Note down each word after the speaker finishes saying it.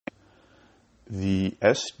the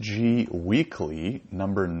SG Weekly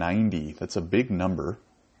number 90. That's a big number,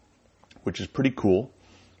 which is pretty cool.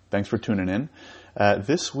 Thanks for tuning in.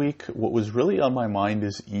 This week, what was really on my mind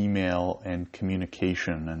is email and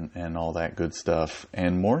communication and all that good stuff.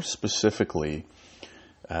 And more specifically,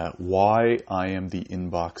 why I am the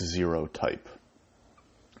inbox zero type.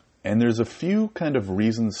 And there's a few kind of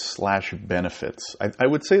reasons / benefits. I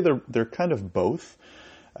would say they're kind of both,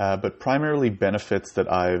 but primarily benefits that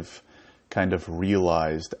I've kind of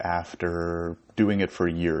realized after doing it for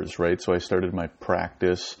years, right? So I started my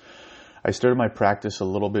practice a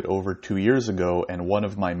little bit over 2 years ago, and one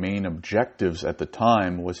of my main objectives at the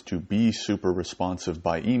time was to be super responsive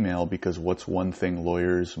by email, because what's one thing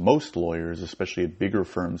most lawyers, especially at bigger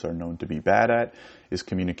firms, are known to be bad at is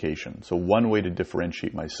communication. So one way to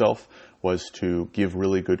differentiate myself was to give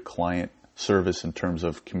really good client service in terms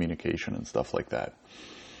of communication and stuff like that.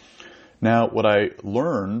 Now, what I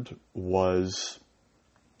learned was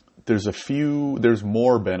there's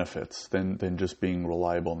more benefits than just being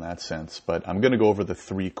reliable in that sense, but I'm going to go over the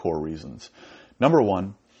 3 core reasons. Number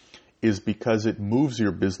 1 is because it moves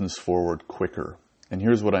your business forward quicker. And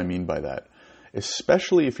here's what I mean by that.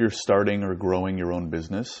 Especially if you're starting or growing your own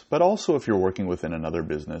business, but also if you're working within another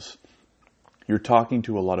business, you're talking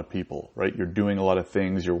to a lot of people, right? You're doing a lot of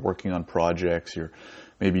things, you're working on projects, you're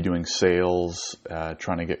maybe doing sales,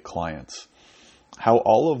 trying to get clients. How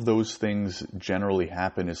all of those things generally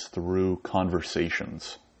happen is through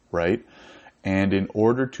conversations, right? And in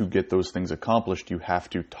order to get those things accomplished, you have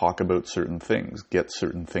to talk about certain things, get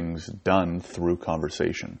certain things done through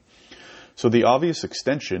conversation. So the obvious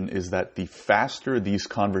extension is that the faster these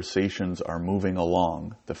conversations are moving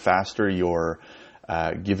along, the faster you're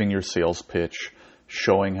giving your sales pitch,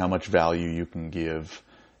 showing how much value you can give,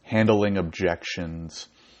 handling objections,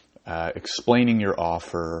 explaining your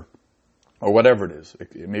offer, or whatever it is.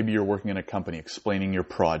 Maybe you're working in a company, explaining your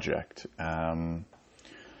project.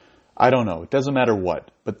 I don't know. It doesn't matter what.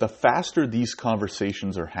 But the faster these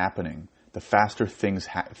conversations are happening, the faster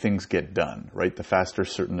things get done, right? The faster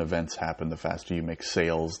certain events happen, the faster you make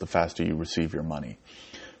sales, the faster you receive your money.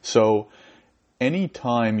 So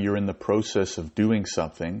anytime you're in the process of doing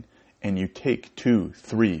something and you take 2,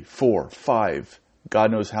 3, 4, 5,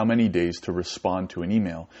 God knows how many days to respond to an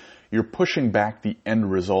email, you're pushing back the end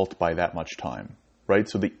result by that much time, right?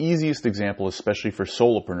 So the easiest example, especially for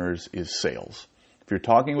solopreneurs, is sales. If you're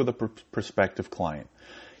talking with a prospective client,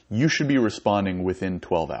 you should be responding within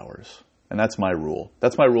 12 hours. And that's my rule.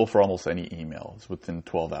 That's my rule for almost any email, is within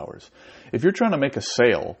 12 hours. If you're trying to make a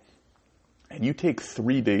sale and you take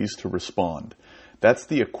 3 days to respond, that's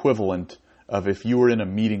the equivalent of if you were in a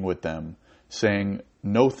meeting with them saying,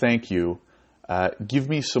 no, thank you, give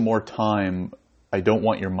me some more time, I don't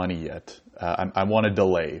want your money yet. I want a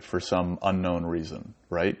delay for some unknown reason,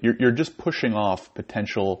 right? You're just pushing off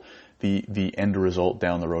the end result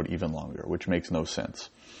down the road even longer, which makes no sense.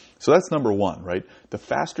 So that's number 1, right? The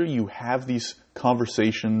faster you have these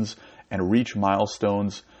conversations and reach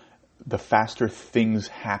milestones, the faster things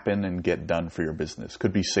happen and get done for your business.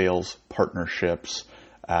 Could be sales, partnerships,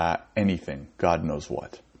 anything, God knows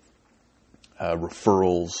what.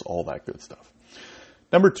 Referrals, all that good stuff.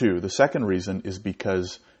 Number 2, the second reason is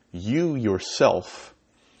because you yourself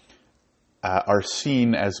are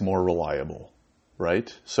seen as more reliable,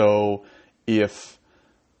 right? So if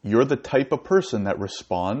you're the type of person that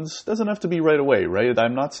responds, doesn't have to be right away, right?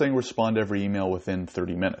 I'm not saying respond every email within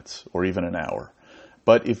 30 minutes or even an hour.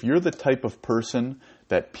 But if you're the type of person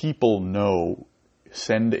that people know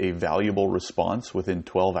send a valuable response within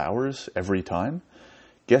 12 hours every time,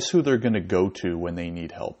 guess who they're going to go to when they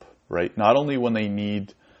need help? Right? Not only when they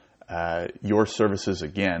need your services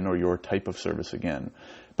again or your type of service again,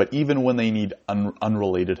 but even when they need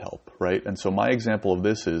unrelated help, right? And so my example of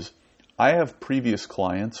this is I have previous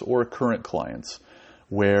clients or current clients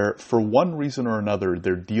where for one reason or another,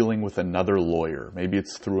 they're dealing with another lawyer. Maybe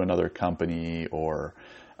it's through another company, or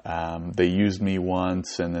they used me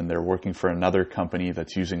once and then they're working for another company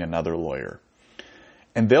that's using another lawyer.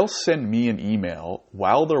 And they'll send me an email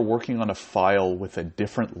while they're working on a file with a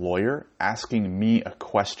different lawyer asking me a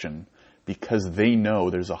question because they know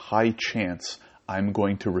there's a high chance I'm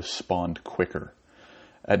going to respond quicker.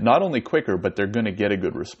 Not only quicker, but they're going to get a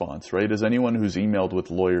good response, right? As anyone who's emailed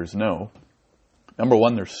with lawyers know, number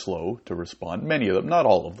 1, they're slow to respond. Many of them, not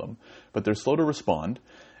all of them, but they're slow to respond.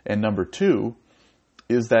 And number 2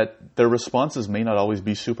 is that their responses may not always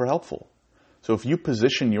be super helpful. So if you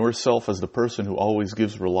position yourself as the person who always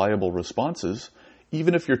gives reliable responses,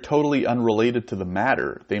 even if you're totally unrelated to the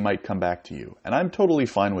matter, they might come back to you. And I'm totally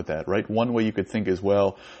fine with that, right? One way you could think is,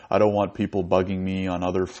 well, I don't want people bugging me on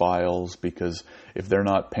other files because if they're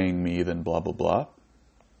not paying me, then blah, blah, blah.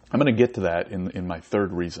 I'm going to get to that in my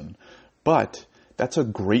third reason. But that's a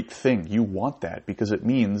great thing. You want that because it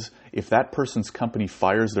means if that person's company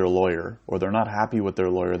fires their lawyer or they're not happy with their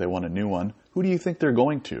lawyer, they want a new one, who do you think they're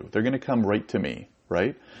going to? They're going to come right to me,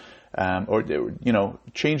 right? Or,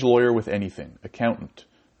 change lawyer with anything, accountant,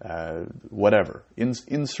 whatever.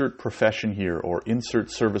 Insert profession here or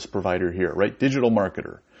insert service provider here, right? Digital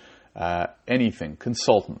marketer, anything,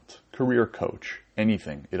 consultant, career coach,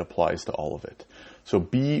 anything. It applies to all of it. So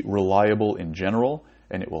be reliable in general,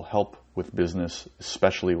 and it will help with business,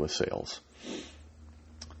 especially with sales.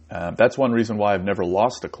 That's one reason why I've never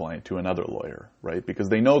lost a client to another lawyer, right? Because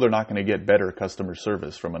they know they're not going to get better customer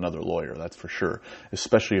service from another lawyer, that's for sure,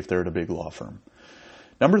 especially if they're at a big law firm.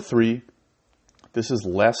 Number 3, this is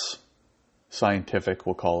less scientific,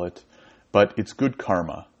 we'll call it, but it's good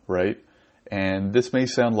karma, right? And this may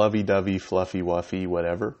sound lovey-dovey, fluffy-wuffy,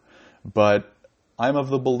 whatever, but I'm of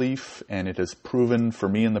the belief, and it has proven for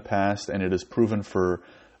me in the past, and it has proven for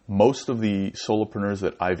most of the solopreneurs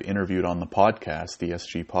that I've interviewed on the podcast, the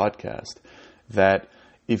SG podcast, that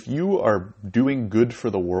if you are doing good for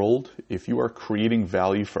the world, if you are creating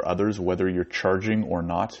value for others, whether you're charging or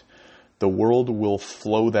not, the world will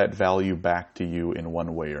flow that value back to you in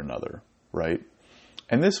one way or another, right?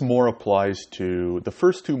 And this more applies to, the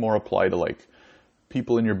first two more apply to like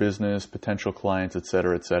people in your business, potential clients, et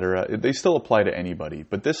cetera, et cetera. They still apply to anybody,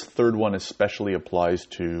 but this third one especially applies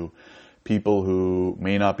to people who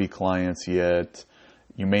may not be clients yet.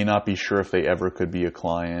 You may not be sure if they ever could be a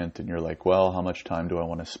client, and you're like, well, how much time do I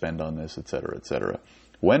want to spend on this, et cetera, et cetera.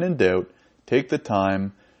 When in doubt, take the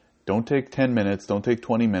time. Don't take 10 minutes. Don't take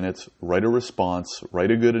 20 minutes. Write a response.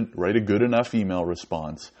 Write a good enough email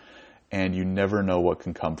response, and you never know what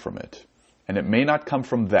can come from it. And it may not come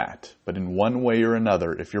from that, but in one way or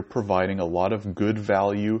another, if you're providing a lot of good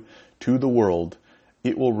value to the world,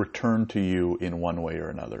 it will return to you in one way or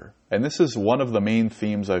another. And this is one of the main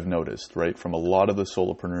themes I've noticed, right, from a lot of the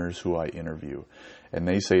solopreneurs who I interview. And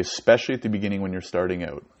they say, especially at the beginning when you're starting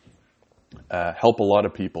out, help a lot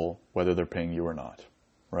of people, whether they're paying you or not,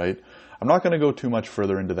 right? I'm not going to go too much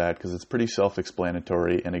further into that because it's pretty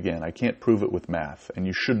self-explanatory. And again, I can't prove it with math, and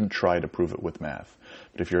you shouldn't try to prove it with math.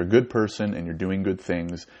 But if you're a good person and you're doing good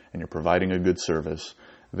things and you're providing a good service,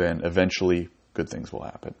 then eventually good things will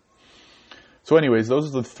happen. So anyways, those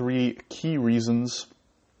are the 3 key reasons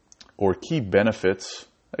or key benefits.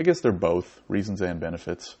 I guess they're both reasons and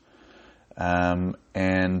benefits. Hope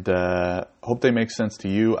they make sense to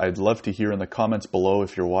you. I'd love to hear in the comments below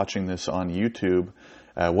if you're watching this on YouTube,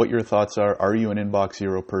 what your thoughts are. Are you an Inbox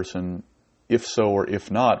Zero person? If so or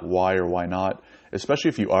if not, why or why not? Especially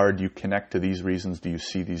if you are, do you connect to these reasons? Do you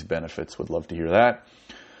see these benefits? Would love to hear that.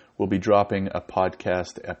 We'll be dropping a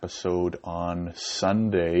podcast episode on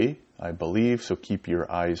Sunday, I believe, so keep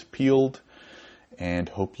your eyes peeled, and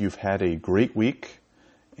hope you've had a great week,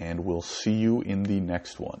 and we'll see you in the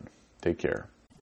next one. Take care.